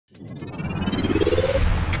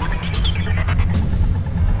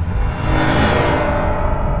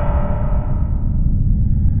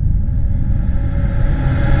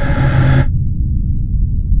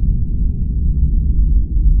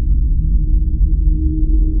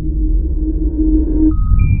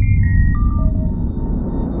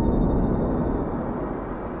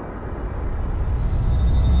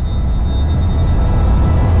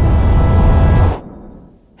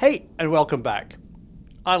and welcome back.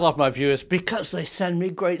 I love my viewers because they send me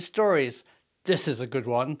great stories. This is a good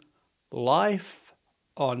one. Life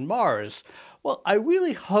on Mars. Well, I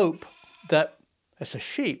really hope that it's a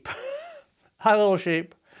sheep. Hi, little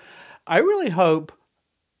sheep. I really hope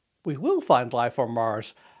we will find life on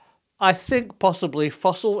Mars. I think possibly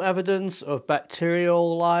fossil evidence of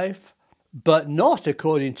bacterial life, but not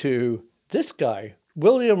according to this guy,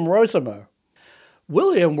 William Romoser.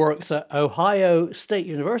 William works at Ohio State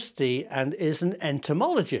University and is an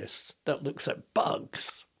entomologist that looks at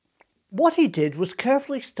bugs. What he did was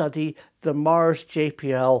carefully study the Mars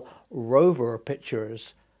JPL rover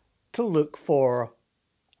pictures to look for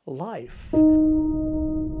life.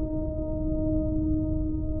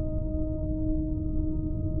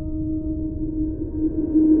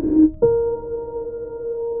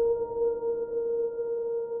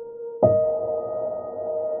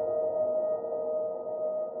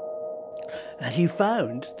 And he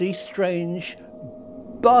found these strange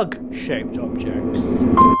bug-shaped objects.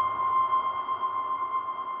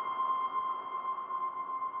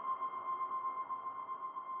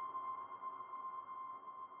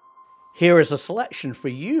 Here is a selection for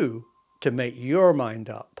you to make your mind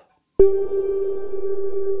up.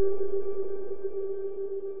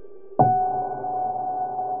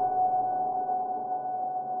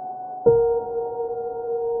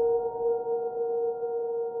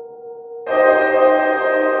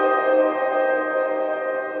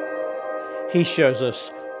 He shows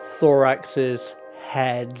us thoraxes,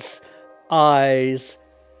 heads, eyes,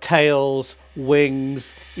 tails,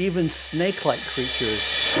 wings, even snake-like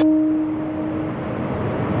creatures.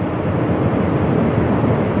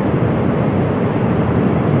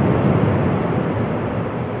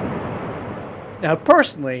 Now,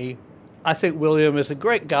 personally, I think William is a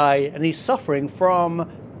great guy and he's suffering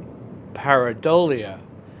from Paradolia.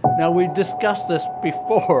 Now, we discussed this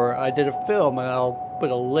before. I did a film and I'll put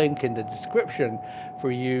a link in the description for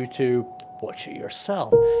you to watch it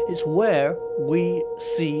yourself. It's where we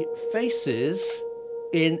see faces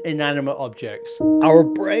in inanimate objects. Our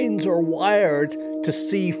brains are wired to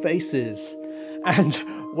see faces. And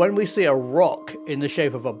when we see a rock in the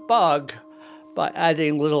shape of a bug, by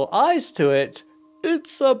adding little eyes to it,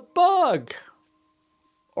 it's a bug.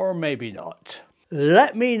 Or maybe not.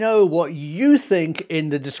 Let me know what you think in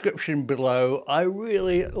the description below. I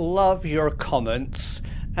really love your comments.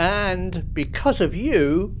 And because of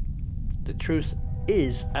you, the truth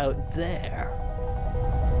is out there.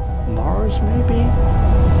 Mars, maybe?